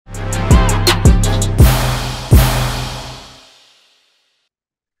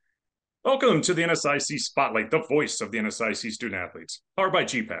Welcome to the NSIC Spotlight, the voice of the NSIC student athletes, powered by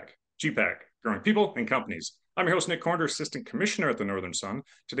gpac. gpac, growing people and companies. I'm your host, Nick Corner, Assistant Commissioner at the Northern Sun.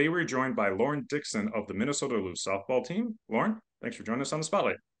 Today, we're joined by Lauren Dixon of the Minnesota Duluth softball team. Lauren, thanks for joining us on the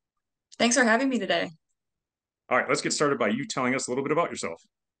Spotlight. Thanks for having me today. All right, let's get started by you telling us a little bit about yourself.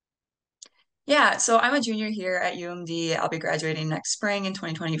 Yeah, so I'm a junior here at UMD. I'll be graduating next spring in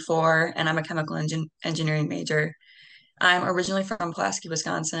 2024, and I'm a chemical engineering major. I'm originally from Pulaski,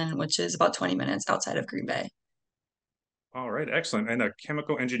 Wisconsin, which is about 20 minutes outside of Green Bay. All right, excellent. And a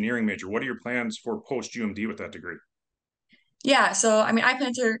chemical engineering major. What are your plans for post UMD with that degree? Yeah, so I mean, I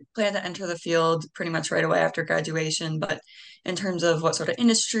plan to enter the field pretty much right away after graduation, but in terms of what sort of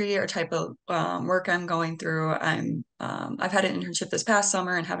industry or type of work I'm going through, I've had an internship this past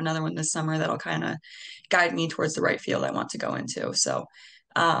summer and have another one this summer that'll kind of guide me towards the right field I want to go into. So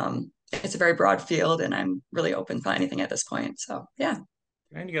it's a very broad field, and I'm really open for anything at this point. So yeah.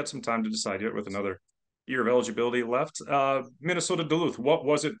 And you got some time to decide yet with another year of eligibility left. Minnesota Duluth, what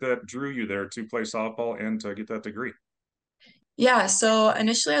was it that drew you there to play softball and to get that degree? Yeah, so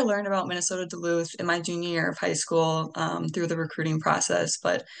initially I learned about Minnesota Duluth in my junior year of high school through the recruiting process.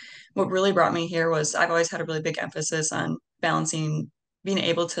 But what really brought me here was I've always had a really big emphasis on being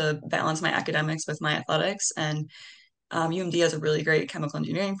able to balance my academics with my athletics. And UMD has a really great chemical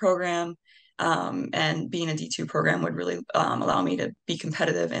engineering program. And being a D2 program would really allow me to be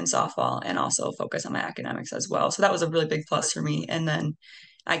competitive in softball and also focus on my academics as well. So that was a really big plus for me. And then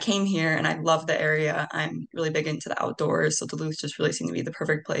I came here and I love the area. I'm really big into the outdoors. So Duluth just really seemed to be the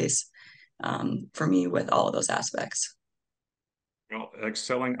perfect place for me with all of those aspects. Well,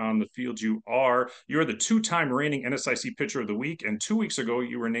 excelling on the field you are. You're the two-time reigning NSIC Pitcher of the Week, and 2 weeks ago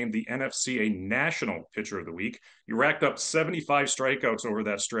you were named the NFCA National Pitcher of the Week. You racked up 75 strikeouts over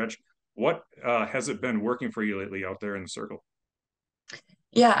that stretch. What has it been working for you lately out there in the circle?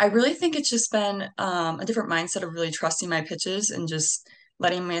 Yeah, I really think it's just been a different mindset of really trusting my pitches and just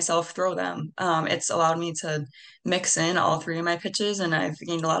letting myself throw them. It's allowed me to mix in all three of my pitches, and I've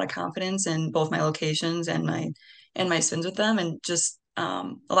gained a lot of confidence in both my locations and my spins with them, and just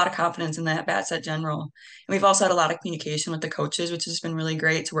a lot of confidence in that bat set general. And we've also had a lot of communication with the coaches, which has been really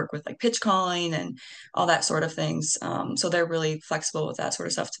great to work with like pitch calling and all that sort of things. So they're really flexible with that sort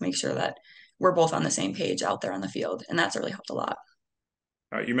of stuff to make sure that we're both on the same page out there on the field, and that's really helped a lot.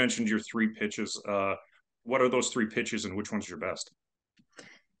 You mentioned your three pitches. What are those three pitches, and which one's your best?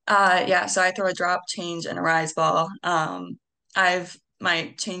 Yeah, so I throw a drop, change, and a rise ball. I've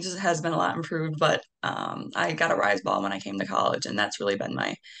my changes has been a lot improved, but I got a rise ball when I came to college, and that's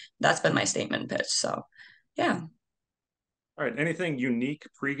been my statement pitch. So, yeah. All right. Anything unique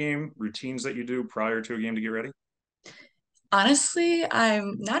pregame routines that you do prior to a game to get ready? Honestly,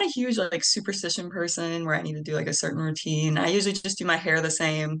 I'm not a huge like superstition person where I need to do like a certain routine. I usually just do my hair the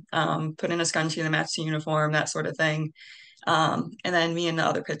same, put in a scrunchie that matches the uniform, that sort of thing. And then me and the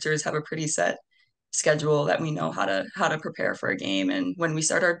other pitchers have a pretty set schedule that we know how to prepare for a game and when we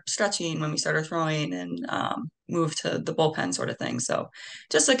start our stretching, when we start our throwing, and move to the bullpen sort of thing. So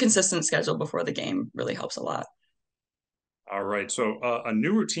just a consistent schedule before the game really helps a lot. All right. So a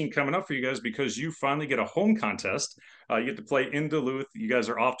new routine coming up for you guys because you finally get a home contest. You get to play in Duluth. You guys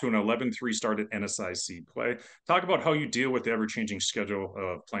are off to an 11-3 start at NSIC play. Talk about how you deal with the ever-changing schedule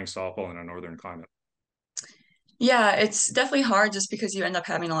of playing softball in a northern climate. Yeah, it's definitely hard just because you end up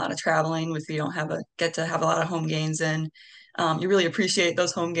having a lot of traveling with you don't have a get to have a lot of home games and you really appreciate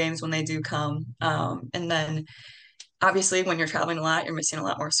those home games when they do come. And then obviously when you're traveling a lot, you're missing a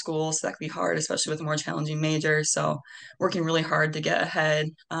lot more school, so that can be hard, especially with a more challenging major. So working really hard to get ahead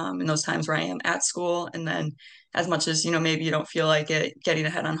in those times where I am at school, and then as much as maybe you don't feel like it, getting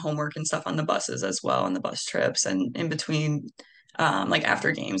ahead on homework and stuff on the buses as well, and the bus trips, and in between, like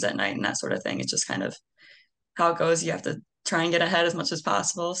after games at night and that sort of thing. It's just kind of how it goes. You have to try and get ahead as much as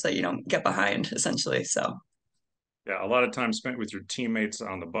possible so that you don't get behind, essentially. So. Yeah, a lot of time spent with your teammates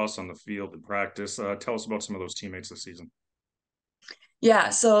on the bus, on the field, in practice. Tell us about some of those teammates this season. Yeah,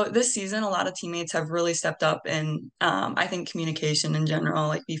 so this season, a lot of teammates have really stepped up in, I think, communication in general.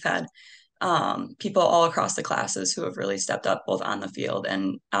 Like we've had people all across the classes who have really stepped up both on the field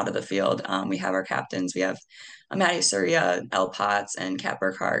and out of the field. We have our captains. We have Maddie Surya, El Potts, and Kat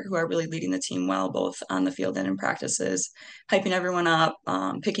Burkhardt, who are really leading the team well, both on the field and in practices, hyping everyone up,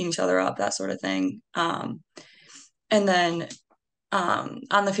 picking each other up, that sort of thing. And then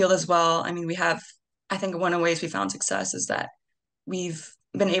on the field as well, I mean, I think one of the ways we found success is that we've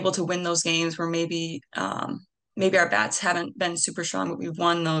been able to win those games where maybe our bats haven't been super strong, but we've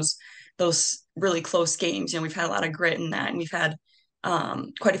won those really close games. We've had a lot of grit in that, and we've had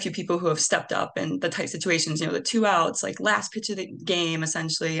quite a few people who have stepped up in the tight situations, the 2 outs, like last pitch of the game,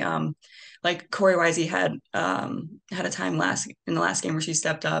 essentially. Like Corey Wisey had a time in the last game where she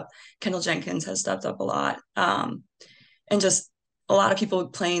stepped up. Kendall Jenkins has stepped up a lot. And just a lot of people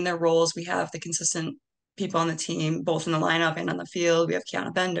playing their roles. We have the consistent people on the team, both in the lineup and on the field. We have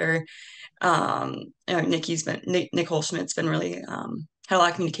Kiana Bender. Nicole Schmidt's been really had a lot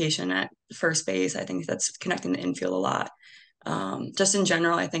of communication at first base. I think that's connecting the infield a lot. Just in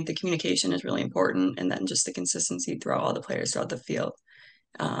general, I think the communication is really important, and then just the consistency throughout all the players throughout the field.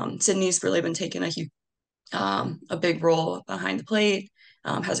 Sydney's really been taking a big role behind the plate,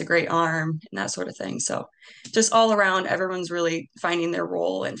 has a great arm and that sort of thing. So just all around, everyone's really finding their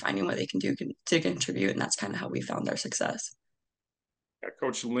role and finding what they can do to contribute. And that's kind of how we found our success.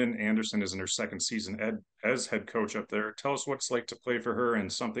 Coach Lynn Anderson is in her second season as head coach up there. Tell us what it's like to play for her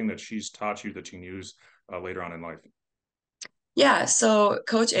and something that she's taught you that you can use later on in life. Yeah, so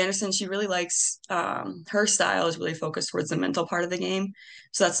Coach Anderson, she really likes her style is really focused towards the mental part of the game.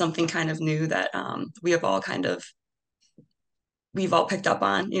 So that's something kind of new that we've all picked up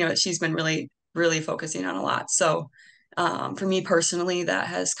on, she's been really, really focusing on a lot. So for me personally, that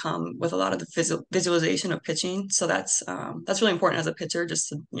has come with a lot of the visualization of pitching. So that's really important as a pitcher, just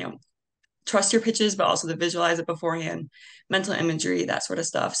to, trust your pitches, but also to visualize it beforehand, mental imagery, that sort of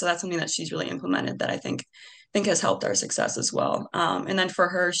stuff. So that's something that she's really implemented that I think has helped our success as well. And then for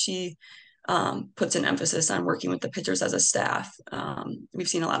her, she puts an emphasis on working with the pitchers as a staff. We've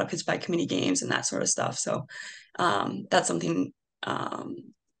seen a lot of pitch by committee games and that sort of stuff. So that's something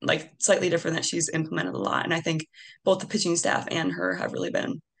like slightly different that she's implemented a lot. And I think both the pitching staff and her have really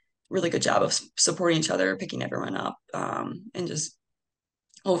been really good job of supporting each other, picking everyone up, and just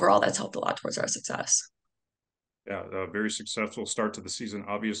overall that's helped a lot towards our success. Yeah, a very successful start to the season,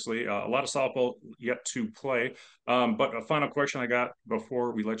 obviously. A lot of softball yet to play. But a final question I got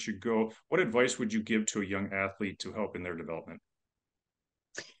before we let you go. What advice would you give to a young athlete to help in their development?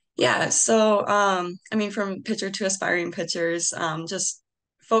 Yeah, so I mean, from pitcher to aspiring pitchers, just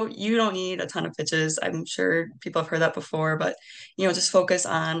you don't need a ton of pitches. I'm sure people have heard that before, but just focus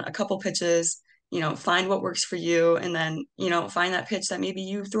on a couple pitches, find what works for you, and then, find that pitch that maybe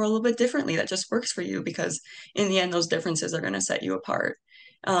you throw a little bit differently that just works for you, because in the end, those differences are going to set you apart.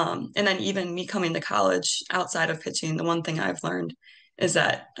 And then even me coming to college outside of pitching, the one thing I've learned is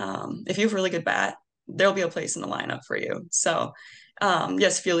that if you have a really good bat, there'll be a place in the lineup for you. So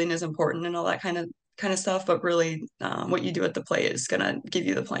yes, fielding is important and all that kind of stuff, but really what you do at the plate is going to give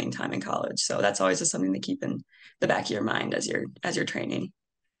you the playing time in college. So that's always just something to keep in the back of your mind as you're training.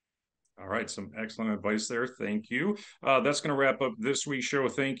 All right, some excellent advice there. Thank you. That's going to wrap up this week's show.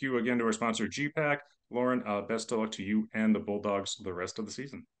 Thank you again to our sponsor, gpac. Lauren, best of luck to you and the Bulldogs the rest of the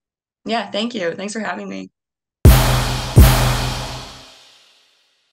season. Yeah, thank you. Thanks for having me.